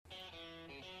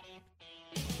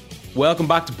Welcome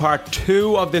back to part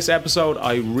 2 of this episode.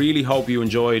 I really hope you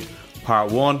enjoyed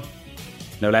part 1.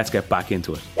 Now let's get back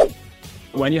into it.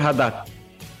 When you had that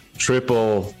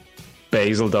triple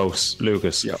basal dose,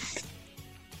 Lucas, yep.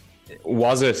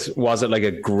 was it like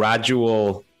a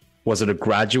gradual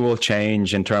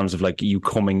change in terms of like you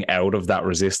coming out of that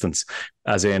resistance?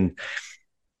 As in,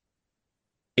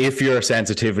 if your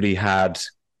sensitivity had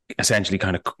essentially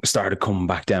kind of started coming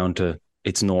back down to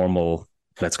its normal,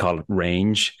 let's call it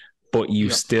range, but you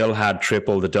still had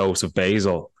triple the dose of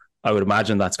basal, I would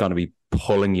imagine that's going to be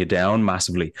pulling you down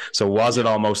massively. So was it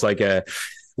almost like a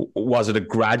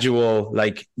gradual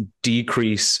like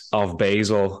decrease of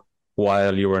basal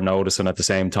while you were noticing at the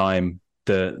same time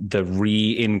the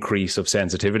re-increase of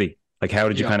sensitivity? Like, how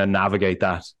did you kind of navigate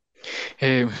that?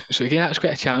 So again, that's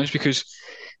quite a challenge because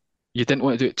you didn't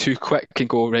want to do it too quick and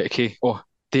go, right, okay,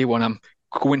 day one, I'm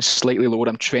going slightly lower,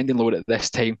 I'm trending lower at this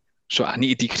time, so I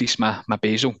need to decrease my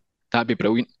basal. That'd be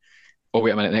brilliant. Oh,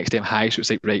 wait a minute, next day I'm high, so it's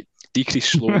like, right, decrease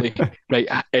slowly. Right,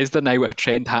 is there now a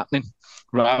trend happening?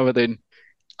 Rather than,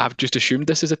 I've just assumed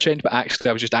this is a trend, but actually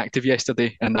I was just active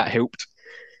yesterday and that helped.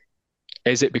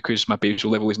 Is it because my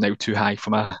basal level is now too high for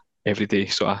my everyday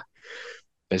sort of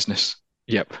business?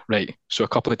 Yep, right. So a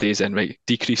couple of days in, right,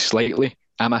 decrease slightly.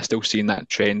 Am I still seeing that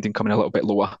trend and coming a little bit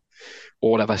lower?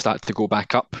 Or have I started to go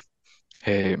back up?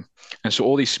 And so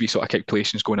all these wee sort of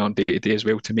calculations going on day to day as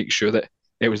well to make sure that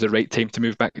it was the right time to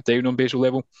move back down on basal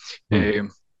level, and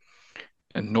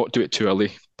not do it too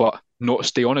early, but not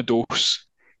stay on a dose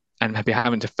and maybe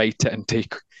having to fight it and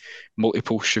take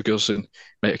multiple sugars and,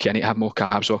 right, okay, I need to have more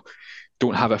carbs, or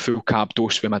don't have a full carb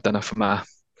dose with my dinner for my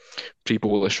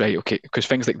pre-bolus, right, okay, because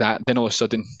things like that, then all of a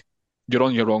sudden you're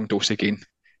on your wrong dose again,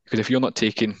 because if you're not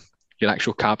taking your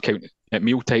actual carb count at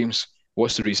meal times,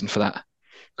 what's the reason for that?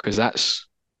 Because that's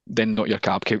then not your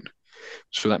carb count.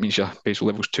 So that means your basal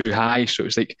level's too high. So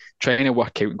it's like trying to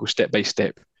work out and go step by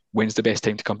step. When's the best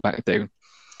time to come back down?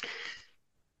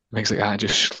 Things like that,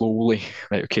 just slowly.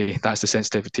 Right, okay, that's the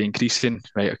sensitivity increasing.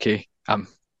 Right, okay, I'm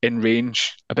in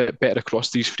range a bit better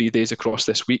across these 3 days across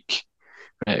this week.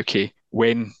 Right, okay,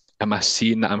 when am I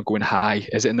seeing that I'm going high?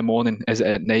 Is it in the morning? Is it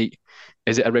at night?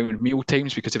 Is it around meal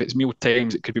times? Because if it's meal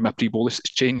times, it could be my pre-bolus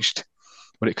that's changed,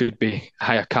 or it could be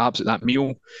higher carbs at that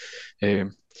meal.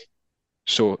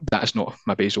 So that's not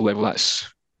my basal level,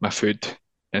 that's my food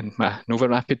and my Nova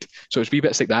Rapid. So it's wee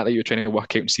bits like that you're trying to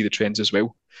work out and see the trends as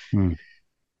well. It's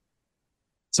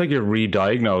like you're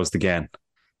re-diagnosed again.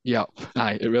 Yep,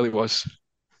 aye, it really was.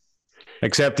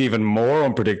 Except even more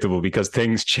unpredictable because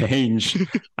things change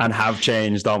and have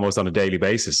changed almost on a daily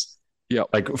basis. Yep.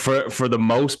 Like for the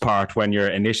most part, when you're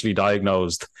initially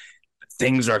diagnosed,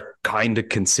 things are kind of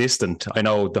consistent. I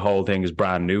know the whole thing is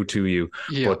brand new to you,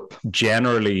 but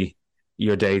generally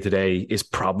your day-to-day is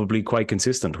probably quite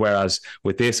consistent. Whereas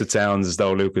with this, it sounds as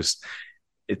though, Lucas,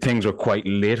 things were quite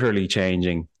literally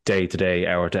changing day-to-day,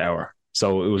 hour-to-hour.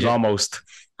 So it was almost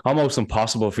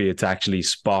impossible for you to actually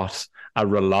spot a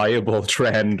reliable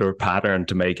trend or pattern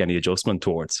to make any adjustment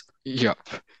towards. Yep.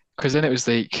 Because then it was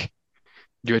like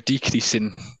you're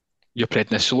decreasing your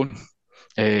prednisolone.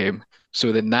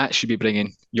 So then that should be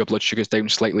bringing your blood sugars down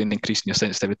slightly and increasing your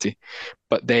sensitivity.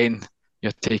 But then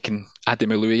you're taking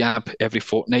adalimumab every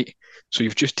fortnight. So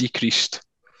you've just decreased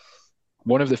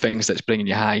one of the things that's bringing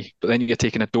you high, but then you're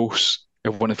taking a dose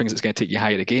of one of the things that's going to take you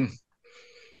higher again,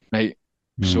 right?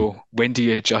 So when do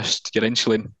you adjust your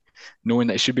insulin, knowing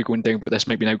that it should be going down, but this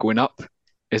might be now going up?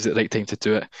 Is it the right time to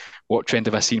do it? What trend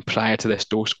have I seen prior to this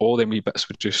dose? All them wee bits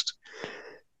were just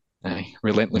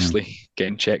relentlessly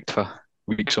getting checked for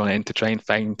weeks on end to try and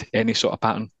find any sort of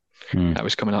pattern that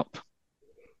was coming up.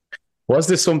 Was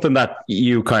this something that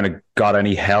you kind of got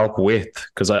any help with?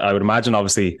 Because I would imagine,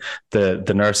 obviously, the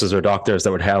nurses or doctors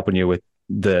that were helping you with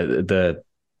the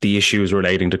issues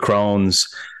relating to Crohn's,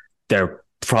 they're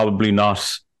probably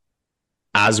not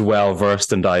as well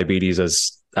versed in diabetes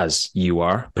as you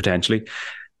are potentially.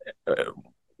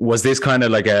 Was this kind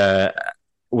of like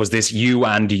was this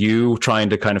you trying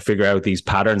to kind of figure out these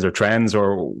patterns or trends,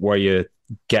 or were you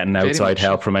getting outside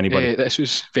help from anybody? This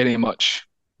was very much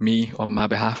me on my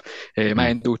behalf. My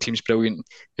endo team's brilliant.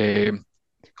 Got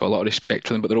a lot of respect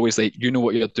for them, but they're always like, you know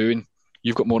what you're doing.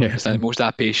 You've got more understanding most of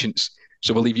our patients,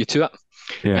 so we'll leave you to it.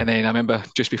 And then I remember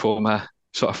just before my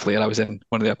sort of flare, I was in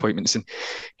one of the appointments and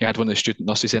he had one of the student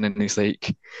nurses in and he's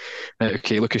like,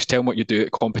 okay, Lucas, tell them what you do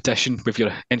at competition with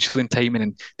your insulin timing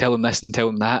and tell them this and tell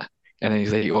them that. And then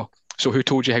he's like, oh, so who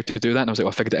told you how to do that? And I was like,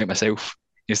 well, I figured it out myself.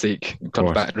 He's like,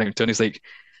 comes back around to and he's like,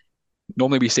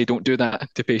 normally we say don't do that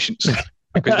to patients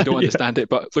because we don't understand it,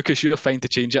 but Lucas, you're fine to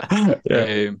change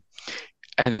it.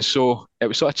 And so it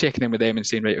was sort of checking in with them and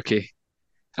saying, right, okay,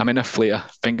 I'm in a flater.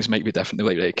 Things might be different. They're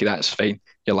like, right, okay, that's fine.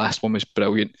 Your last one was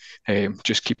brilliant.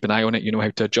 Just keep an eye on it. You know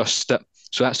how to adjust it.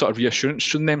 So that sort of reassurance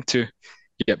from them to,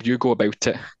 yep, you go about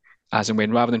it as and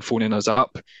when, rather than phoning us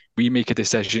up, we make a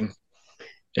decision.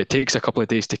 It takes a couple of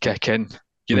days to kick in.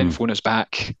 You then Mm. phone us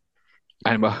back,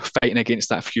 and we're fighting against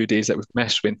that few days that we've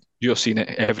missed when you're seeing it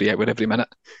every hour, every minute.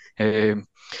 Again,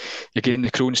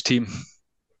 the Crohn's team,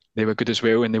 they were good as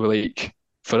well, and they were like,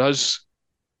 for us,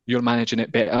 you're managing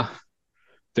it better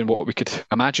than what we could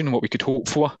imagine, what we could hope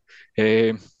for.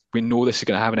 We know this is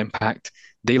going to have an impact.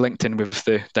 They linked in with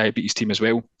the diabetes team as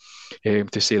well,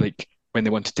 to say, like, when they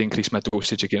wanted to increase my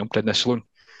dosage again on prednisolone,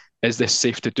 is this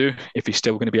safe to do if he's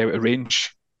still going to be out of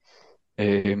range?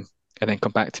 And then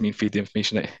come back to me and feed the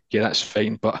information that, yeah, that's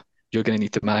fine, but you're going to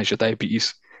need to manage your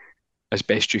diabetes as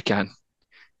best you can.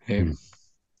 Mm.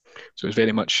 So it was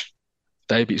very much,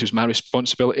 diabetes was my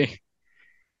responsibility.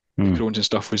 The Mm. Crohn's and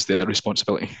stuff was their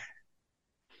responsibility.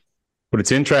 But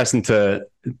it's interesting to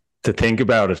think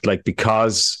about it, like,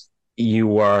 because you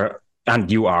were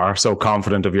and you are so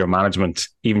confident of your management,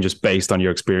 even just based on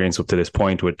your experience up to this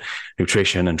point with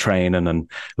nutrition and training and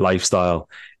lifestyle.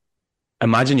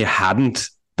 Imagine you hadn't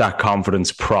that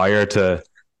confidence prior to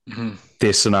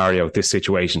this scenario, this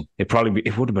situation. It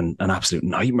would have been an absolute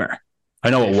nightmare.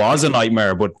 I know it was a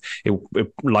nightmare, but it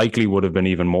likely would have been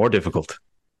even more difficult.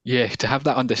 Yeah, to have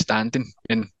that understanding.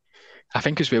 And I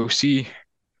think as well, see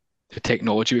the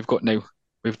technology we've got now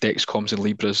with Dexcoms and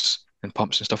Libras and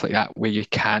pumps and stuff like that, where you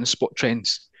can spot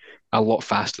trends a lot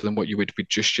faster than what you would with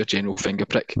just your general finger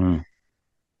prick,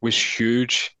 was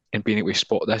huge in being able to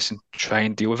spot this and try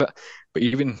and deal with it. But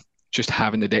even just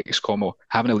having the Dexcom or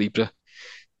having a Libra,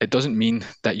 it doesn't mean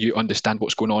that you understand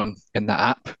what's going on in that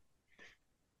app.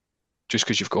 Just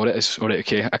because you've got it is, all right,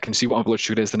 okay, I can see what my blood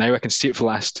sugar is now. I can see it for the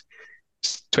last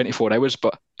 24 hours,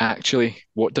 but actually,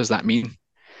 what does that mean?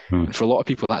 And for a lot of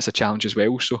people, that's a challenge as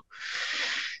well. So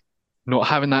not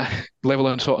having that level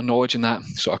of sort of knowledge and that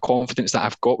sort of confidence that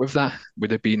I've got with that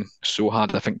would have been so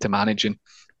hard, I think, to manage, and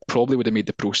probably would have made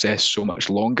the process so much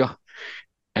longer,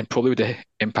 and probably would have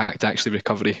impacted actually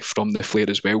recovery from the flare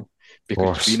as well,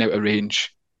 because being out of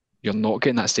range, you're not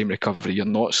getting that same recovery. You're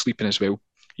not sleeping as well.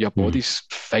 Your body's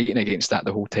fighting against that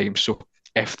the whole time. So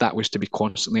if that was to be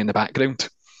constantly in the background,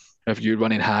 of you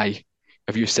running high,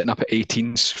 of you sitting up at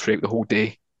 18s throughout the whole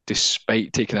day,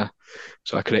 despite taking a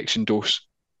sort of correction dose,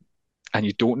 and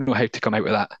you don't know how to come out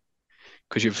of that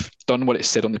because you've done what it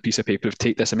said on the piece of paper of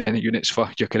take this amount of units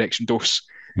for your correction dose.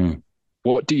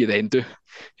 What do you then do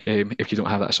if you don't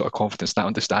have that sort of confidence, that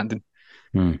understanding?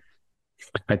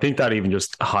 I think that even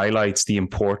just highlights the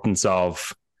importance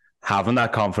of having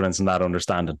that confidence and that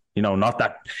understanding. You know, not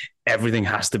that everything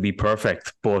has to be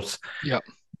perfect, but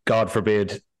God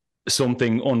forbid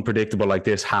something unpredictable like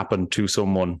this happen to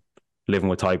someone living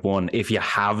with type 1. If you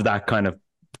have that kind of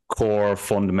core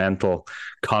fundamental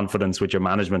confidence with your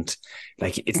management,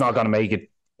 like, it's not going to make it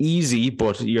easy,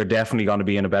 but you're definitely going to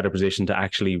be in a better position to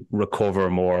actually recover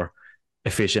more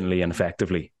efficiently and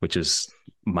effectively, which is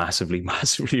massively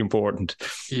important.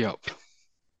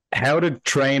 How did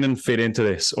training fit into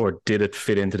this, or did it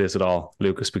fit into this at all,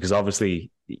 Lucas? Because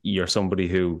obviously you're somebody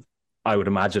who, I would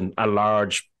imagine, a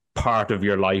large part of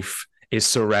your life is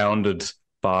surrounded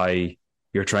by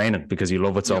your training because you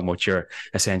love it so much. You're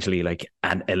essentially like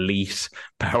an elite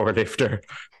power lifter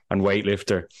and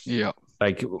weightlifter.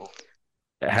 Like,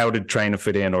 how did training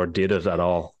fit in, or did it at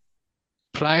all?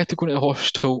 Prior to going to the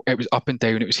hospital, it was up and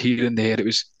down. It was here and there.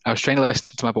 I was trying to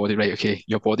listen to my body. Right, okay,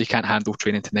 your body can't handle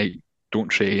training tonight. Don't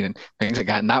train, and things like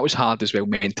that. And that was hard as well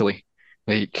mentally.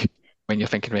 Like, when you're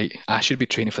thinking, right, I should be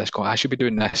training for this call. I should be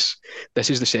doing this. This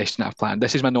is the session that I've planned.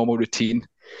 This is my normal routine.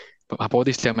 But my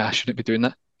body's telling me I shouldn't be doing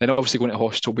that. Then obviously going to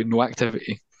hospital with no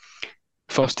activity.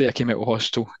 First day I came out of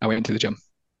hospital, I went to the gym.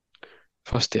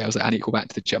 First day I was like, I need to go back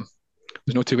to the gym.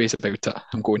 There's no two ways about it.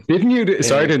 I'm going. Didn't you?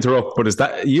 Sorry to interrupt, but is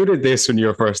that you did this when you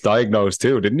were first diagnosed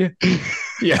too, didn't you?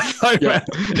 Because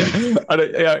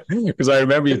I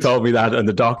remember you told me that, and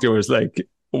the doctor was like,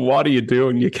 "What are you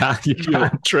doing? You can't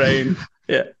train."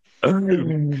 And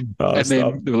then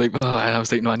they were like, and I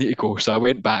was like, no, I need to go. So I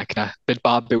went back and I did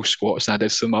barbell squats and I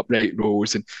did some upright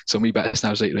rows and some wee bits. And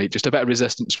I was like, right, just a bit of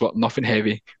resistance squat, nothing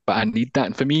heavy, but I need that.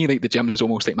 And for me, like, the gym is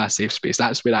almost like my safe space.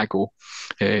 That's where I go.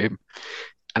 And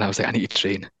I was like, I need to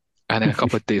train. And then a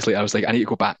couple of days later, I was like, I need to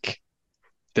go back.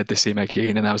 Did the same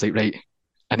again. And I was like, right,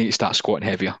 I need to start squatting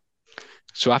heavier.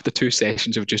 So after 2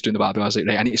 sessions of just doing the barbell, I was like,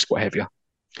 right, I need to squat heavier.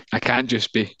 I can't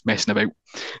just be messing about.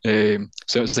 So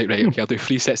it was like, right, okay, I'll do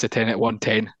 3 sets of 10 at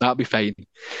 110. That'll be fine.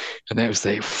 And then it was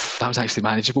like, that was actually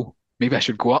manageable. Maybe I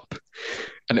should go up.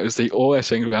 And it was like all this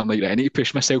thing where I'm like, right, I need to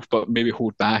push myself, but maybe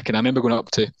hold back. And I remember going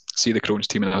up to see the Crohn's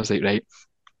team, and I was like, right,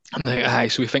 I'm like, aye,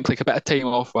 so we think like a bit of time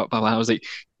off, blah, blah, blah. I was like,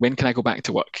 when can I go back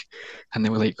to work? And they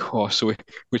were like, oh, so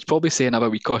we'd probably say another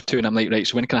week or two. And I'm like, right,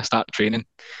 so when can I start training?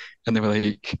 And they were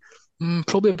like,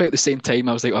 probably about the same time.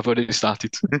 I was like, I've already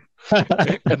started.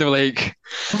 And they were like,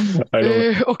 I love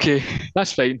it. okay,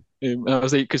 that's fine. And I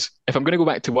was like, because if I'm going to go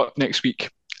back to work next week,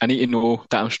 I need to know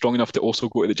that I'm strong enough to also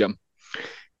go to the gym.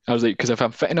 I was like, because if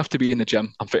I'm fit enough to be in the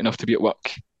gym, I'm fit enough to be at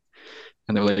work.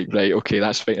 And they were like, right, okay,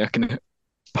 that's fine. I can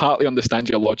partly understand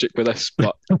your logic with this,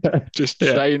 but just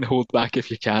Yeah. try and hold back if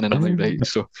you can. And I'm like, right.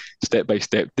 So step by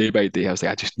step, day by day, I was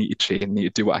like, I just need to train,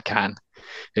 need to do what I can.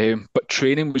 But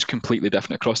training was completely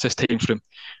different across this time from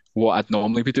what I'd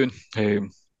normally be doing.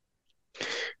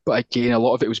 But again, a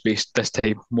lot of it was based this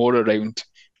time more around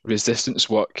resistance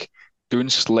work, doing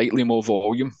slightly more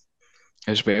volume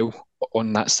as well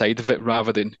on that side of it,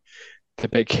 rather than the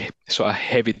big sort of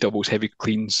heavy doubles, heavy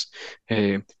cleans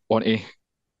onto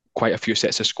quite a few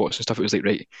sets of squats and stuff. It was like,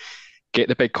 right, get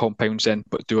the big compounds in,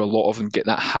 but do a lot of them, get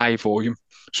that high volume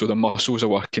so the muscles are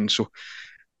working. So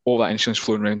all that insulin's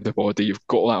flowing around the body. You've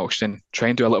got all that oxygen. Try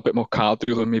and do a little bit more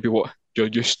cardio than maybe what you're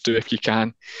used to if you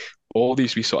can. All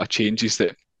these wee sort of changes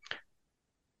that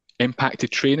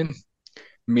impacted training,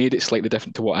 made it slightly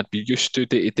different to what I'd be used to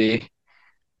day to day,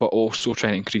 but also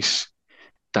trying to increase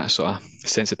that sort of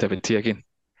sensitivity again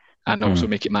and also Mm.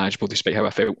 make it manageable despite how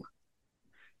I felt.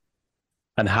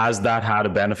 And has that had a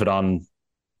benefit on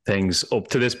things up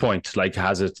to this point? Like,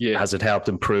 Yeah, has it helped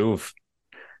improve?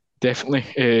 definitely.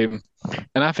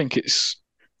 And I think it's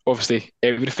obviously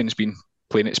everything's been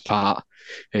playing its part.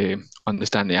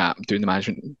 Understanding the app, doing the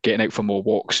management, getting out for more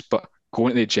walks, but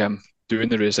going to the gym, doing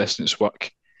the resistance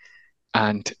work,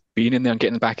 and being in there and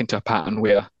getting back into a pattern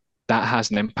where that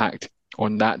has an impact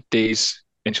on that day's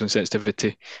insulin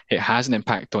sensitivity. It has an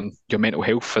impact on your mental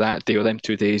health for that day or them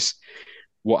 2 days,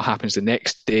 what happens the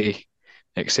next day,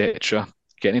 etc.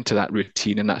 Getting into that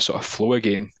routine and that sort of flow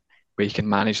again, where you can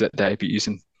manage that diabetes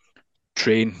and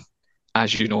train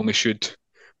as you normally should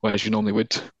or as you normally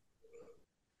would.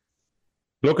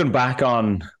 Looking back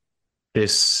on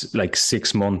this like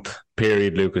 6 month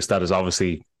period, Lucas, that has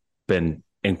obviously been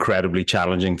incredibly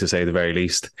challenging to say the very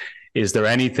least. Is there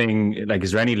anything like,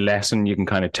 is there any lesson you can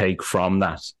kind of take from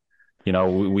that? You know,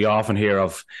 we often hear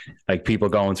of like people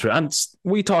going through, and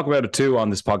we talk about it too on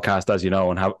this podcast, as you know,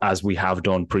 and how, as we have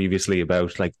done previously,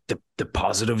 about like the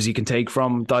positives you can take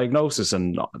from diagnosis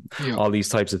and Yeah. all these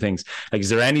types of things. Like, is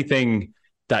there anything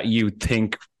that you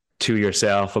think to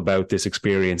yourself about this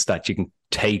experience that you can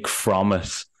take from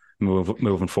it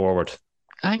moving forward?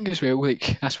 I think as well,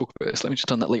 like I spoke about this, let me just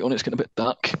turn that light on, it's getting a bit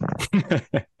dark.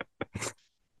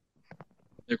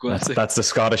 There you go, That's the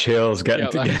Scottish hills getting,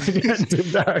 yeah, getting too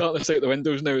dark. start this out the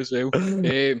windows now as well.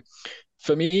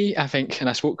 For me, I think, and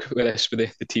I spoke with this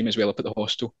with the team as well up at the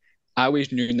hostel, I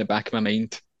always knew in the back of my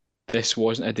mind this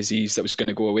wasn't a disease that was going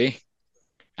to go away.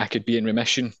 I could be in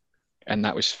remission and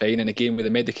that was fine. And again, with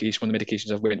the medication, one of the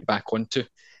medications I've went back onto,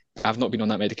 I've not been on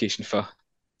that medication for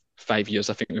 5 years,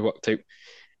 I think we worked out.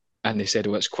 And they said,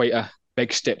 well, it's quite a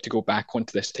big step to go back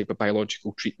onto this type of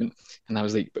biological treatment. And I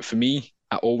was like, but for me,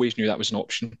 I always knew that was an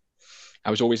option.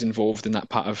 I was always involved in that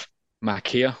part of my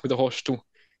care with the hostel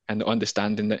and the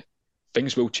understanding that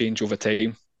things will change over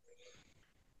time.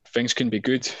 Things can be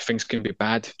good, things can be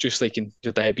bad, just like in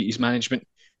your diabetes management,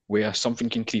 where something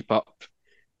can creep up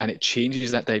and it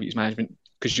changes that diabetes management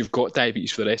because you've got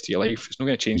diabetes for the rest of your life. It's not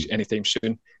going to change anytime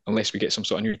soon unless we get some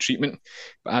sort of new treatment.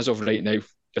 But as of right now,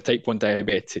 you're type 1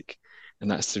 diabetic, and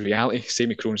that's the reality. Same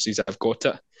with Crohn's disease, I've got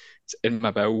it. It's in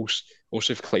my bowels.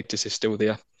 Also, if colitis is still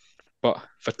there. But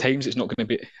for times, it's not going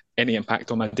to be any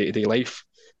impact on my day-to-day life.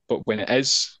 But when it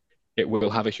is, it will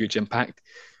have a huge impact.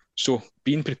 So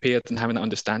being prepared and having that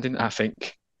understanding, I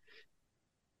think,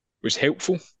 was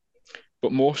helpful.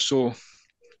 But more so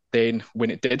then when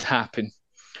it did happen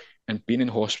and being in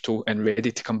hospital and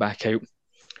ready to come back out,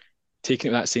 taking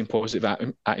it with that same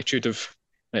positive attitude of,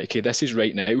 right, okay, this is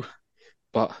right now,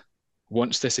 but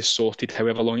once this is sorted,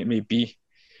 however long it may be,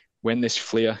 when this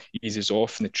flare eases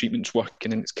off and the treatment's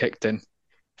working and it's kicked in,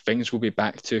 things will be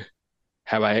back to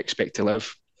how I expect to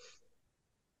live.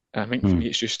 And I think for me,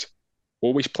 it's just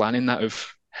always planning that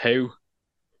of how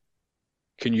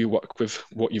can you work with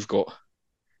what you've got?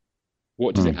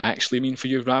 What does it actually mean for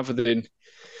you, rather than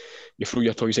you throw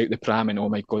your toys out the pram and, oh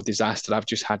my God, disaster, I've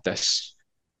just had this.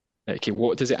 Okay,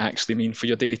 what does it actually mean for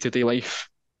your day-to-day life?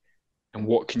 And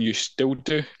what can you still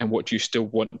do? And what do you still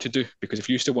want to do? Because if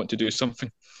you still want to do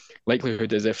something,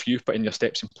 likelihood is if you put in your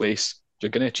steps in place, you're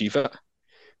going to achieve it.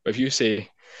 But if you say,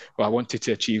 well, I wanted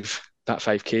to achieve that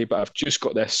 5K, but I've just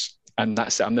got this and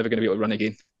that's it. I'm never going to be able to run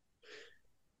again.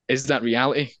 Is that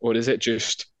reality, or is it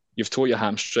just you've tore your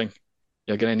hamstring?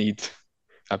 You're going to need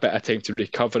a bit of time to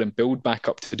recover and build back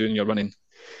up to doing your running.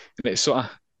 And it's sort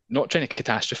of not trying to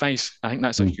catastrophize. I think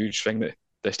that's a Mm. huge thing that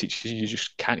this teaches you. You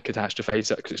just can't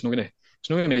catastrophize it because it's not going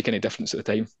to make any difference at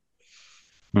the time.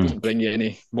 It Mm. doesn't bring you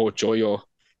any more joy or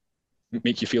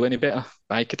make you feel any better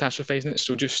by catastrophizing it.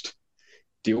 So just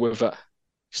deal with it,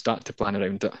 start to plan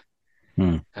around it,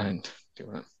 Mm. and deal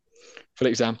with it. For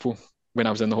example, when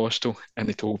I was in the hostel and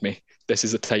they told me this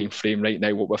is the time frame right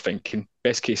now, what we're thinking,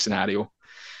 best case scenario.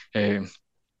 And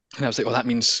I was like, well, that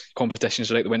means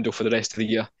competitions are out the window for the rest of the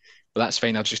year. But that's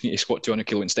fine. I just need to squat 200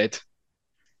 kilo instead.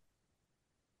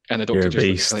 And the You're doctor a just looked at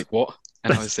me beast. like, what?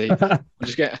 And I was like, I'm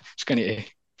just going to need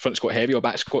to front squat heavy or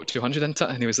back squat 200 into it.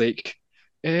 And he was like,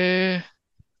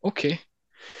 okay.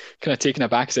 Kind of taken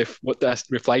aback as if, what did I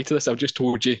reply to this? I've just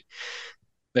told you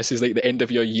this is like the end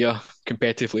of your year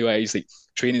competitively wise. Like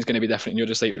training's going to be different. And you're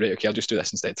just like, right, okay, I'll just do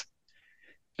this instead.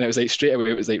 And it was like straight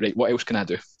away, it was like, right, what else can I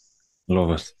do?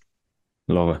 Love it.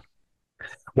 Love it.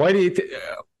 Why do you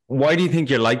why do you think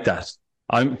you're like that?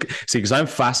 I'm see because I'm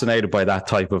fascinated by that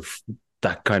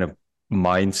kind of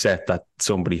mindset that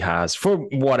somebody has for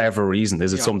whatever reason.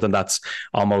 Is it Yeah. something that's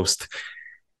almost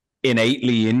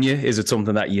innately in you? Is it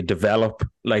something that you develop?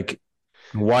 Like,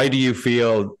 why do you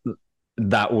feel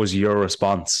that was your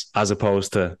response as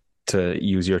opposed to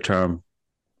use your term,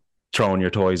 throwing your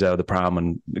toys out of the pram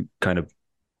and kind of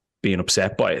being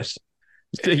upset by it?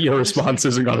 Your Honestly, response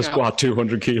isn't going to yeah. squat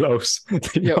 200 kilos.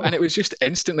 Yeah, and it was just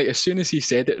instantly, as soon as he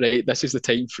said it, right, this is the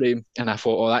time frame, and I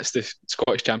thought, oh, that's the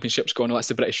Scottish Championships gone, or that's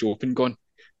the British Open gone.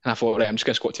 And I thought, right, I'm just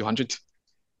going to squat 200.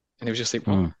 And he was just like,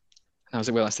 what? Mm. And I was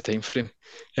like, well, that's the time frame.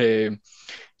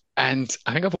 And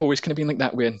I think I've always kind of been like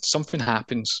that when something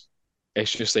happens,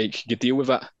 it's just like you deal with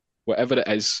it, whatever it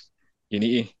is, you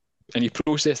need to, and you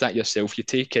process that yourself. You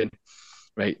take in,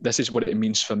 right, this is what it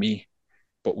means for me,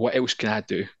 but what else can I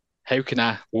do? How can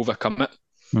I overcome it?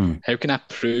 Mm. How can I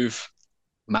prove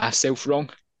myself wrong?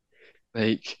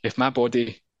 Like, if my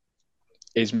body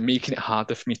is making it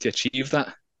harder for me to achieve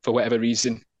that for whatever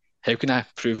reason, how can I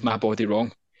prove my body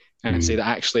wrong and say that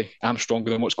actually I'm stronger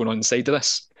than what's going on inside of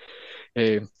this?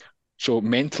 So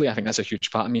mentally, I think that's a huge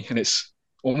part of me, and it's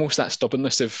almost that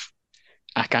stubbornness of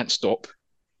I can't stop.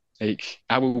 Like,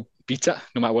 I will beat it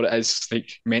no matter what it is.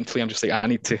 Like, mentally, I'm just like, I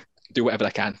need to do whatever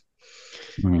I can.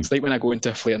 Mm. It's like when I go into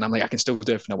a flare and I'm like, I can still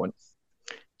do everything I want.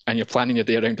 And you're planning your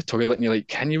day around the toilet and you're like,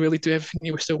 can you really do everything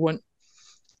you still want?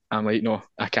 I'm like, no,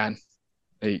 I can.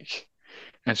 Like,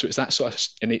 and so it's that sort of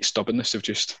innate stubbornness of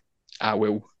just, I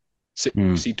will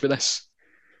succeed with this.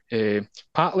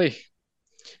 Partly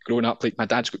growing up, like my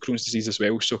dad's got Crohn's disease as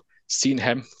well. So seeing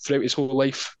him throughout his whole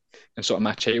life and sort of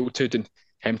my childhood and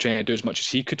him trying to do as much as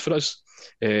he could for us,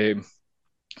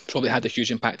 probably had a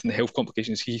huge impact on the health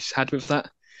complications he's had with that.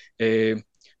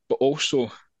 But also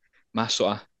my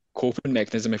sort of coping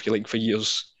mechanism, if you like, for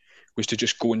years was to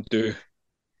just go and do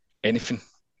anything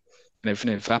and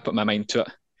everything. If I put my mind to it,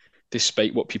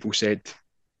 despite what people said,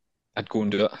 I'd go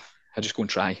and do it. I'd just go and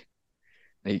try.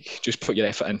 Like, just put your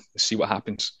effort in, see what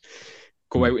happens.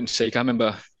 Go out and cycle. I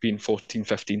remember being 14,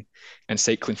 15 and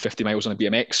cycling 50 miles on a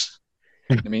BMX.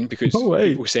 You know what I mean? Because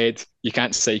people said you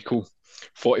can't cycle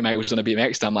 40 miles on a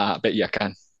BMX. And I'm like, I bet you I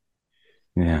can.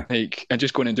 Yeah. Like, and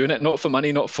just going and doing it, not for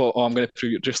money, not for, oh, I'm going to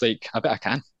prove it, just like, I bet I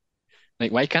can.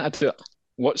 Like, why can't I do it?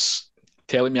 What's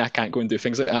telling me I can't go and do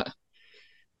things like that?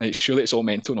 Like, surely it's all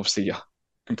mental, and obviously you're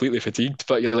completely fatigued,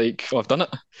 but you're like, oh, I've done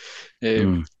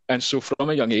it. And so from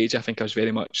a young age, I think I was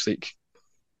very much like,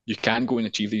 you can go and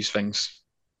achieve these things.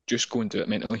 Just go and do it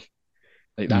mentally.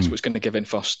 Like, that's what's going to give in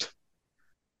first.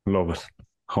 Love it.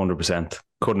 100%.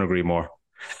 Couldn't agree more.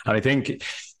 And I think,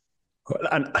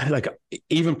 and like,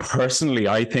 even personally,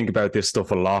 I think about this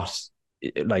stuff a lot.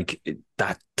 Like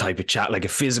that type of chat, like a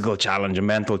physical challenge, a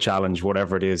mental challenge,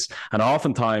 whatever it is. And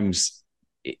oftentimes,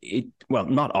 well,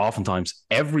 not oftentimes,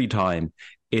 every time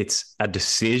it's a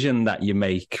decision that you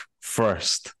make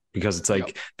first, because it's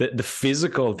like the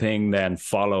physical thing then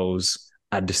follows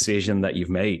a decision that you've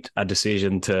made, a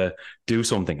decision to do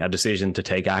something, a decision to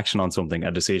take action on something,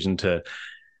 a decision to,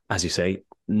 as you say,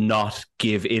 not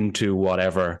give into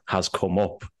whatever has come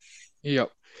up.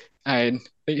 Yep. And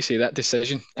like you say, that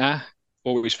decision, I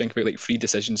always think about like 3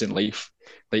 decisions in life,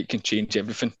 like can change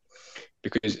everything,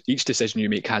 because each decision you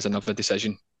make has another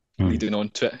decision leading on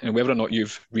to it. And whether or not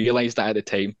you've realised that at the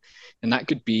time, and that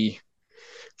could be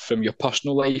from your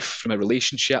personal life, from a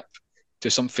relationship, to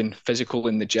something physical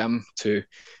in the gym, to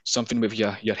something with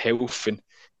your health and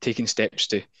taking steps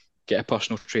to get a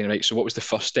personal trainer, right? So what was the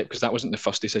first step? Because that wasn't the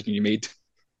first decision you made.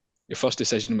 Your first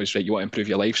decision was, right, you want to improve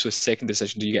your life. So the second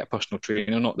decision, do you get a personal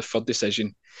trainer or not? The third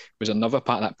decision was another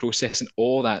part of that process, and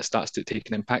all that starts to take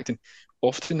an impact. And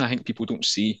often I think people don't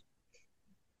see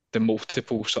the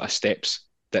multiple sort of steps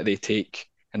that they take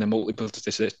and the multiple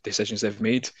decisions they've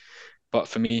made. But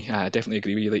for me, I definitely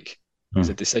agree with you. Like, there's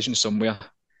a decision somewhere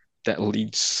that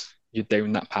leads you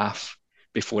down that path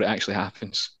before it actually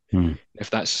happens. If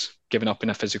that's giving up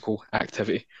in a physical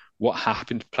activity, what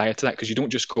happened prior to that? Because you don't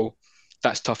just go,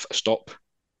 that's tough, stop.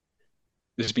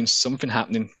 There's been something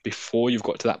happening before you've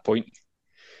got to that point.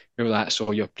 Maybe that's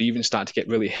so your breathing starting to get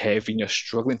really heavy and you're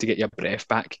struggling to get your breath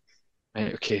back.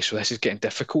 Right, okay, so this is getting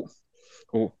difficult.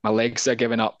 Oh, my legs are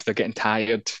giving up, they're getting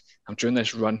tired. I'm doing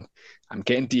this run, I'm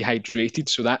getting dehydrated.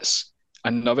 So that's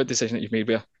another decision that you've made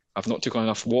where I've not taken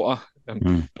enough water,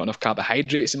 not enough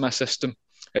carbohydrates in my system.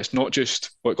 It's not just,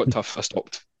 it got tough, I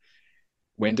stopped.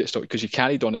 When did it stop? Because you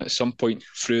carried on at some point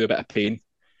through a bit of pain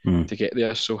to get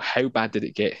there. So how bad did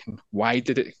it get? And why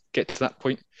did it get to that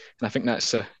point? And I think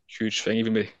that's a huge thing,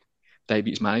 even with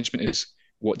diabetes management, is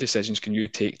what decisions can you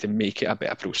take to make it a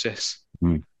better process?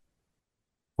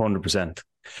 100%.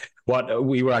 What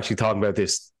we were actually talking about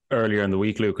this earlier in the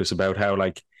week, Lucas, about how,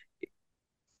 like,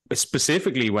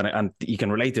 specifically when, and you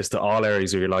can relate this to all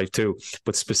areas of your life too,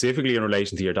 but specifically in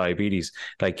relation to your diabetes,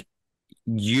 like,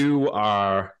 you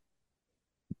are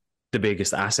the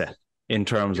biggest asset in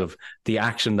terms of the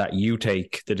action that you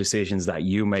take, the decisions that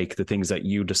you make, the things that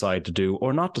you decide to do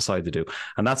or not decide to do.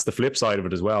 And that's the flip side of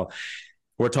it as well.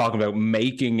 We're talking about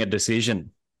making a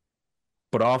decision,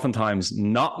 but oftentimes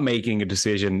not making a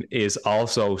decision is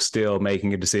also still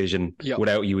making a decision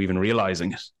without you even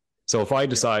realizing it. So if I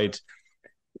decide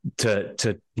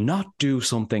to not do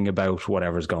something about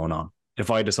whatever's going on,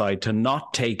 if I decide to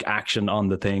not take action on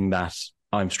the thing that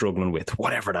I'm struggling with,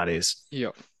 whatever that is,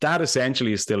 that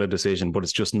essentially is still a decision, but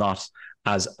it's just not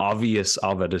as obvious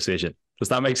of a decision. Does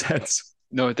that make sense?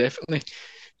 No, definitely.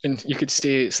 And you could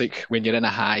say it's like when you're in a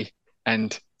high,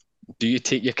 and do you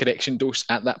take your correction dose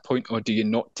at that point or do you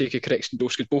not take a correction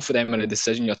dose? Because both of them are a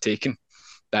decision you're taking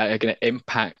that are going to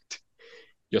impact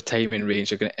your time in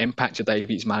range, are going to impact your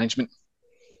diabetes management.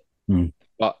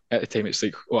 But at the time, it's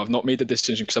like, oh, I've not made the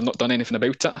decision because I've not done anything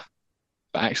about it.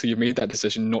 But actually, you've made that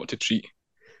decision not to treat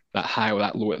that high or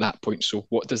that low at that point. So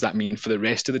what does that mean for the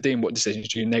rest of the day, and what decisions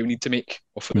do you now need to make,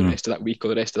 or for the rest of that week or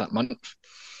the rest of that month?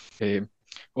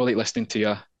 Or like listening to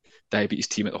your diabetes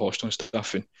team at the hospital and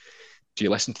stuff, and do you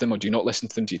listen to them or do you not listen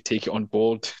to them? Do you take it on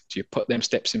board? Do you put them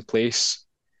steps in place,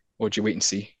 or do you wait and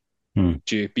see?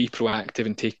 Do you be proactive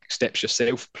and take steps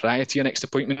yourself prior to your next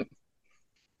appointment,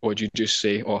 or do you just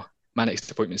say, oh, my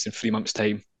next appointment's in 3 months'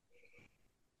 time,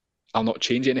 I'll not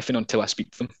change anything until I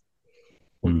speak to them?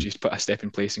 Or just put a step in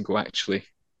place and go, actually,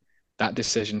 that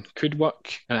decision could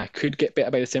work and I could get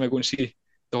better by the time I go and see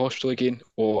the hospital again,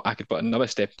 or I could put another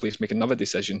step in place, make another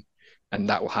decision, and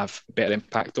that will have a better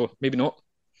impact, or maybe not.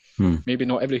 Maybe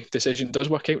not every decision does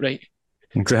work out right.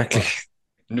 Exactly.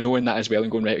 But knowing that as well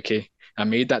and going, right, okay, I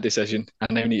made that decision,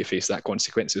 I now need to face that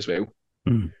consequence as well.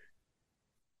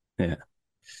 Yeah,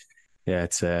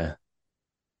 it's a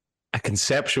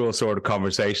conceptual sort of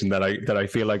conversation that I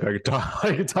feel like I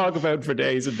could talk about for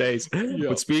days and days.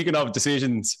 But speaking of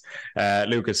decisions,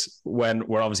 Lucas, when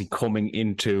we're obviously coming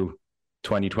into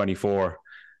 2024,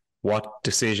 what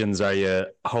decisions are you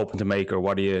hoping to make, or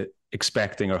what are you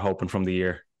expecting or hoping from the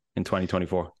year in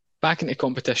 2024? Back into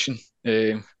competition,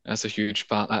 that's a huge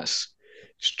part. That's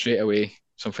straight away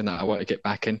something that I want to get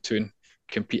back into and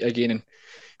compete again. And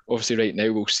obviously right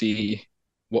now we'll see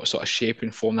what sort of shape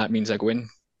and form that means I go in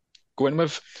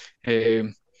with.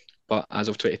 But as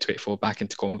of 2024, back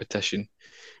into competition.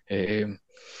 And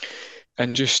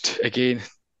just, again,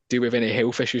 deal with any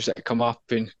health issues that come up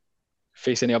and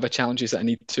face any other challenges that I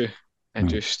need to. And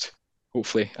just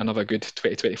hopefully another good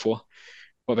 2024.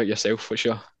 What about yourself? What's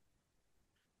your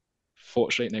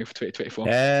thoughts right now for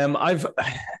 2024?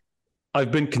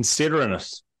 I've been considering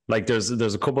it. Like there's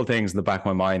a couple of things in the back of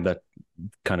my mind that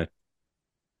kind of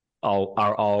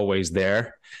are always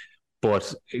there.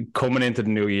 But coming into the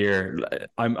new year,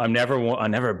 I'm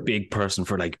never a big person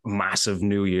for like massive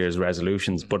New Year's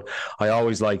resolutions. But I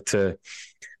always like to,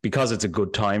 because it's a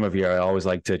good time of year, I always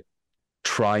like to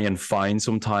try and find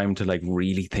some time to like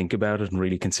really think about it and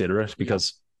really consider it,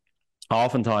 because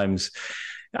oftentimes,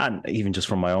 and even just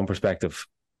from my own perspective,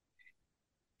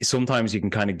 sometimes you can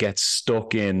kind of get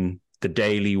stuck in the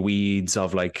daily weeds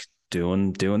of like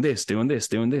doing this. And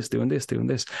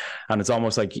it's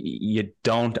almost like you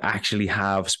don't actually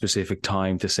have specific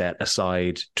time to set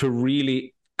aside to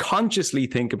really consciously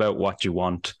think about what you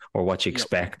want or what you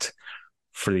expect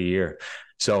for the year.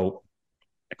 So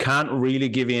I can't really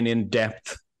give you an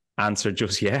in-depth answer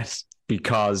just yet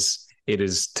because it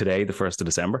is today, the 1st of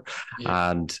December.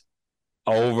 Yeah. And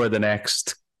over the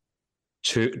next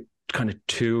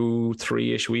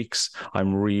 2-3-ish weeks,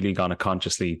 I'm really going to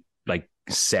consciously like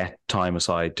set time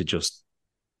aside to just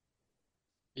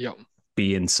Yeah.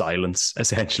 be in silence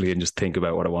essentially and just think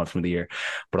about what I want from the year.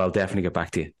 But I'll definitely get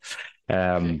back to you.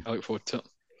 Okay. I look forward to it.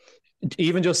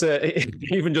 Even just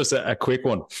a quick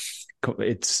one.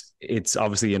 It's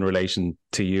obviously in relation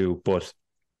to you, but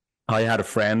I had a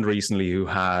friend recently who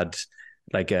had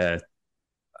like a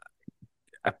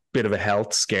bit of a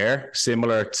health scare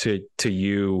similar to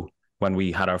you when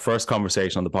we had our first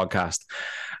conversation on the podcast.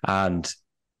 And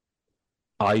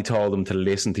I told him to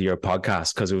listen to your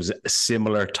podcast because it was a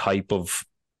similar type of,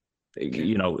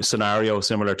 scenario,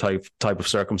 similar type of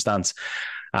circumstance.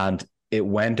 And it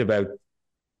went about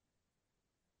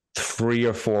 3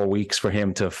 or 4 weeks for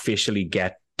him to officially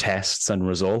get tests and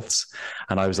results.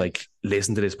 And I was like,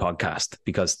 listen to this podcast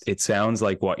because it sounds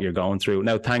like what you're going through.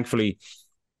 Now, thankfully,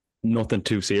 nothing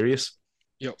too serious.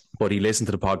 Yep. But he listened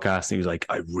to the podcast and he was like,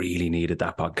 I really needed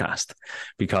that podcast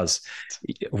because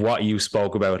what you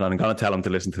spoke about, and I'm going to tell him to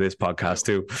listen to this podcast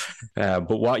too,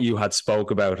 but what you had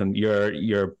spoke about and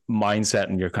your mindset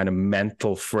and your kind of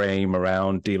mental frame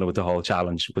around dealing with the whole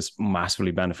challenge was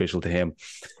massively beneficial to him.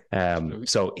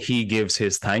 So he gives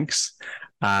his thanks.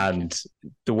 And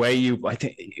the way I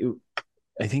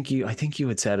think you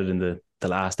had said it in the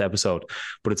last episode,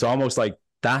 but it's almost like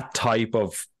that type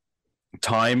of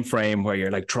time frame where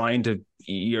you're like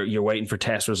you're waiting for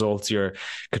test results, you're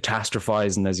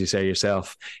catastrophizing, as you say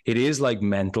yourself. It is like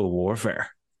mental warfare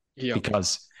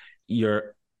because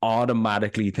you're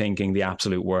automatically thinking the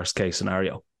absolute worst case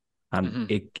scenario, and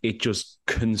it just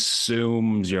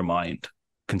consumes your mind,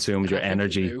 consumes your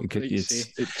energy.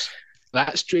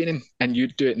 That's draining, and you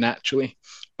do it naturally,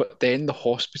 but then the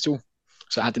hospital,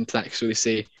 so adding to that, so they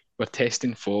say we're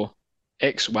testing for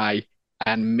X, Y,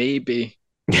 and maybe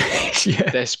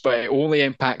this, but it only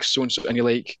impacts so and so, and you're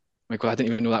like, oh my God, I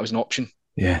didn't even know that was an option.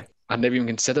 Yeah, I never even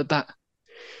considered that.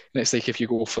 And it's like if you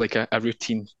go for like a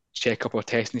routine checkup or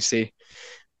test and you say,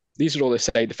 these are all the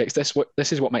side effects,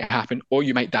 this is what might happen, or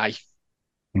you might die.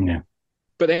 Yeah.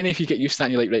 But then if you get used to that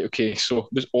and you're like, right, okay, so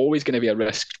there's always going to be a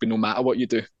risk, but no matter what you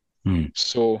do.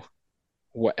 So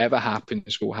whatever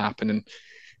happens will happen. And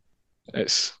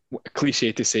it's a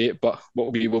cliche to say it, but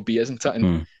what will be, isn't it?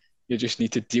 And you just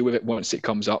need to deal with it once it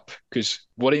comes up, because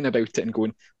worrying about it and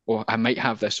going, oh, I might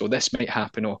have this, or this might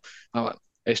happen, or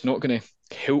it's not going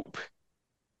to help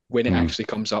when it actually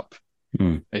comes up.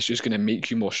 It's just going to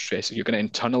make you more stressed. You're going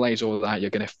to internalize all that.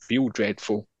 You're going to feel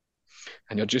dreadful,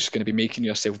 and you're just going to be making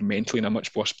yourself mentally in a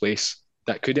much worse place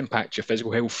that could impact your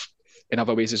physical health in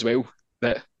other ways as well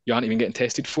that you aren't even getting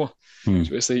tested for. So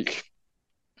it's like,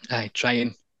 I try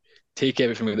and take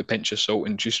everything with a pinch of salt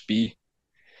and just be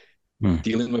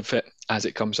dealing with it as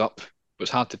it comes up. But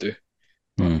it's hard to do.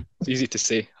 It's easy to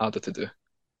say, harder to do.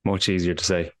 Much easier to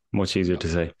say.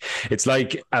 It's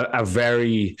like a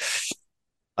very,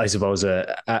 I suppose,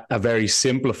 a very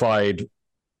simplified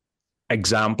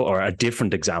example, or a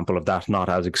different example of that, not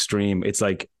as extreme. It's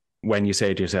like when you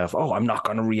say to yourself, oh, I'm not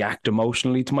going to react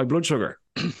emotionally to my blood sugar.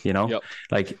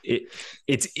 Like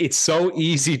it's so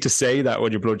easy to say that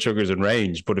when your blood sugar's in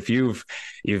range, but if you've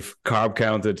carb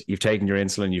counted, you've taken your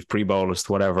insulin, you've pre-bolused,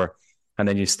 whatever, and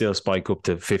then you still spike up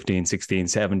to 15, 16,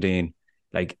 17,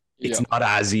 like it's not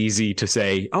as easy to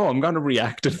say, oh, I'm going to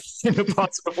react in a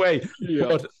positive way.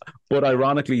 But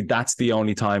ironically, that's the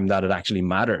only time that it actually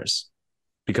matters,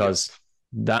 because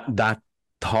that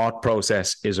thought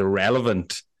process is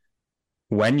irrelevant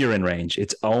when you're in range.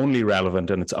 It's only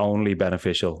relevant and it's only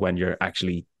beneficial when you're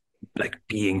actually like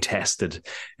being tested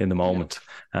in the moment.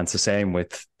 And it's the same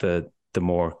with the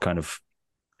more kind of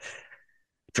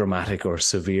dramatic or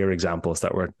severe examples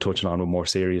that we're touching on with more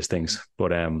serious things.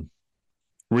 But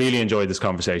really enjoyed this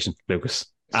conversation, Lucas.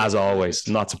 As always,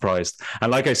 not surprised.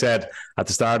 And like I said at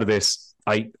the start of this,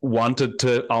 I wanted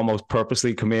to almost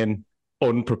purposely come in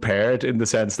unprepared, in the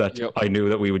sense that I knew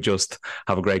that we would just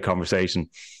have a great conversation,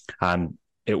 and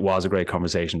it was a great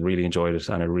conversation. Really enjoyed it,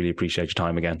 and I really appreciate your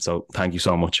time again. So thank you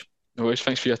so much. No worries.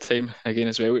 Thanks for your time again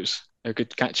as well. It was a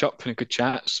good catch up and a good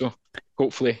chat. So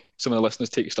hopefully some of the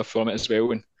listeners take stuff from it as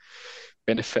well and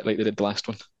benefit like they did the last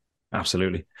one.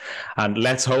 Absolutely. And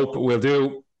let's hope we'll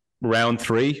do round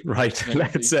 3, right?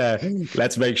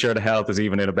 Let's make sure the health is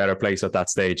even in a better place at that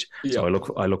stage. So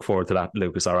I look forward to that,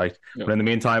 Lucas. All right. But in the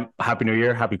meantime, Happy New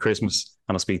Year, Happy Christmas,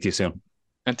 and I'll speak to you soon.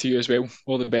 And to you as well.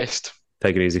 All the best.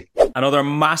 Take it easy. Another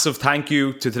massive thank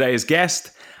you to today's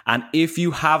guest. And if you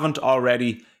haven't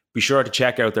already, be sure to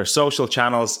check out their social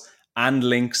channels and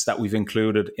links that we've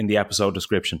included in the episode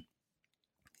description.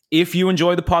 If you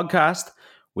enjoy the podcast,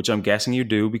 which I'm guessing you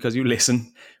do because you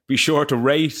listen, be sure to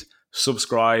rate,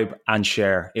 subscribe, and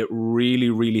share. It really,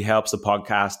 really helps the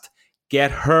podcast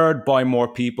get heard by more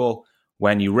people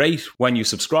when you rate, when you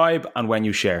subscribe, and when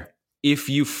you share. If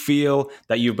you feel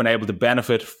that you've been able to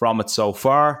benefit from it so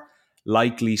far,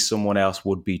 likely someone else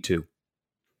would be too.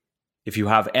 If you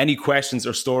have any questions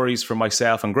or stories for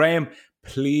myself and Graham,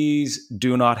 please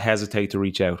do not hesitate to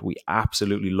reach out. We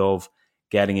absolutely love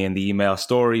getting in the email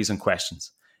stories and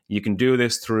questions. You can do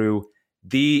this through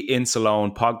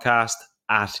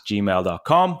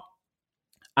theinsalonepodcast@gmail.com.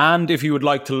 And if you would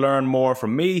like to learn more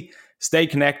from me, stay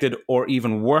connected, or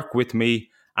even work with me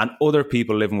and other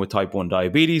people living with type 1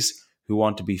 diabetes who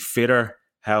want to be fitter,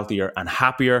 healthier, and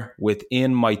happier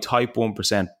within my Type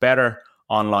 1% Better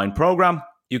online program,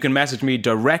 you can message me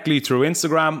directly through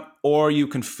Instagram, or you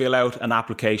can fill out an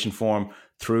application form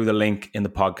through the link in the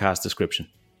podcast description.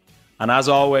 And as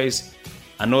always,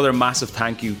 another massive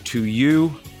thank you to you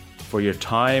for your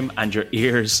time and your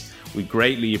ears. We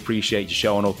greatly appreciate you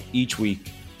showing up each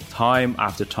week, time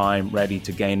after time, ready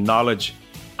to gain knowledge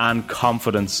and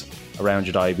confidence around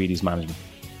your diabetes management.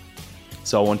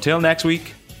 So until next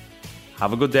week,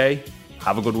 have a good day,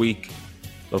 have a good week,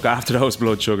 look after those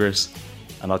blood sugars,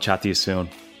 and I'll chat to you soon.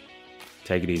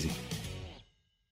 Take it easy.